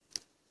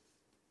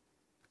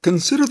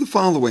Consider the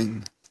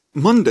following.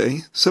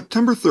 Monday,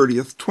 September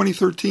 30th,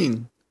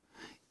 2013.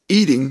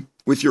 Eating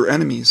with your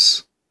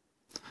enemies.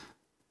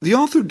 The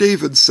author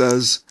David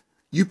says,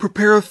 "You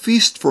prepare a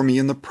feast for me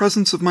in the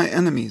presence of my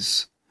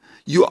enemies.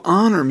 You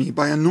honor me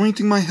by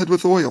anointing my head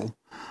with oil.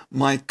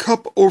 My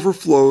cup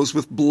overflows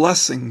with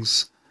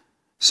blessings."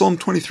 Psalm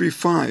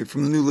 23:5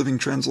 from the New Living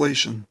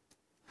Translation.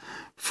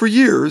 For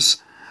years,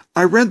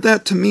 I read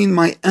that to mean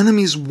my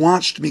enemies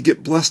watched me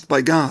get blessed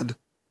by God.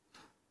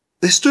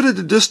 They stood at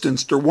a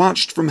distance or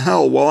watched from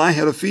hell while I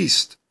had a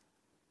feast.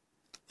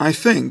 I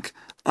think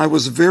I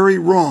was very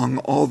wrong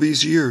all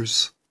these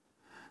years.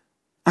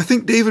 I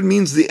think David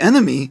means the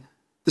enemy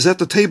is at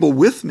the table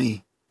with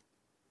me.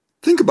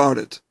 Think about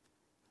it.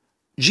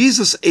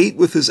 Jesus ate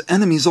with his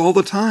enemies all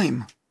the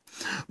time.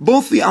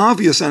 Both the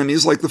obvious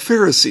enemies like the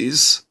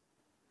Pharisees,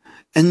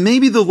 and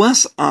maybe the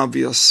less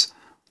obvious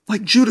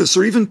like Judas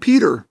or even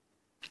Peter.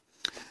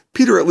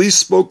 Peter at least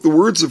spoke the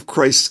words of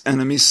Christ's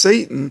enemy,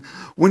 Satan,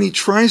 when he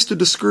tries to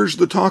discourage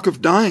the talk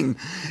of dying.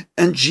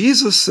 And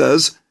Jesus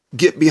says,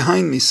 "Get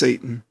behind me,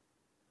 Satan."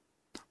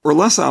 Or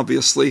less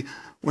obviously,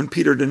 when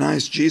Peter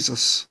denies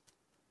Jesus.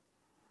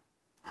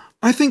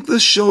 I think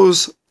this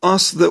shows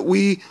us that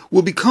we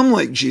will become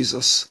like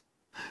Jesus.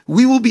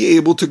 We will be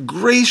able to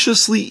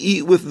graciously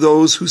eat with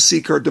those who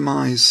seek our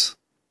demise.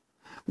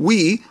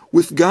 We,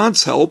 with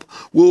God's help,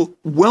 will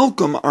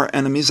welcome our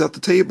enemies at the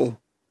table.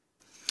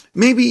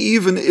 Maybe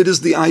even it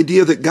is the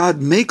idea that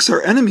God makes our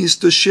enemies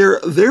to share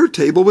their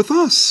table with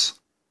us.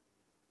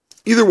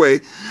 Either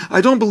way,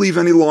 I don't believe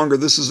any longer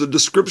this is a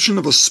description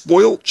of a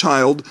spoilt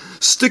child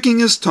sticking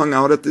his tongue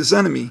out at his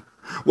enemy,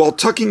 while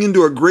tucking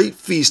into a great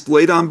feast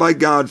laid on by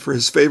God for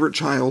his favorite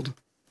child.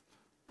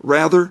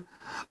 Rather,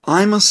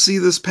 I must see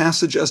this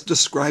passage as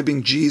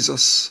describing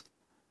Jesus.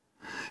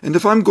 And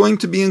if I'm going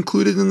to be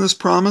included in this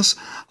promise,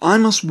 I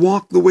must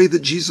walk the way that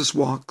Jesus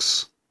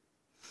walks.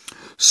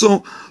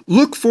 So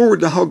look forward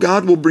to how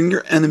God will bring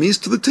your enemies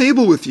to the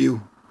table with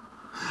you.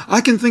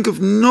 I can think of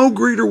no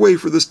greater way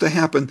for this to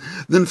happen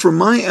than for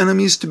my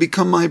enemies to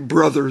become my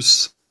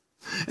brothers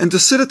and to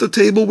sit at the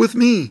table with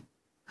me.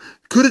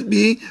 Could it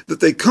be that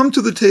they come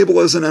to the table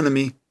as an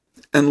enemy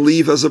and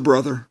leave as a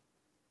brother?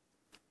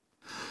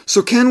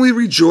 So can we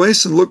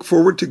rejoice and look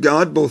forward to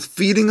God both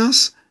feeding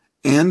us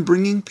and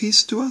bringing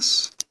peace to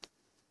us?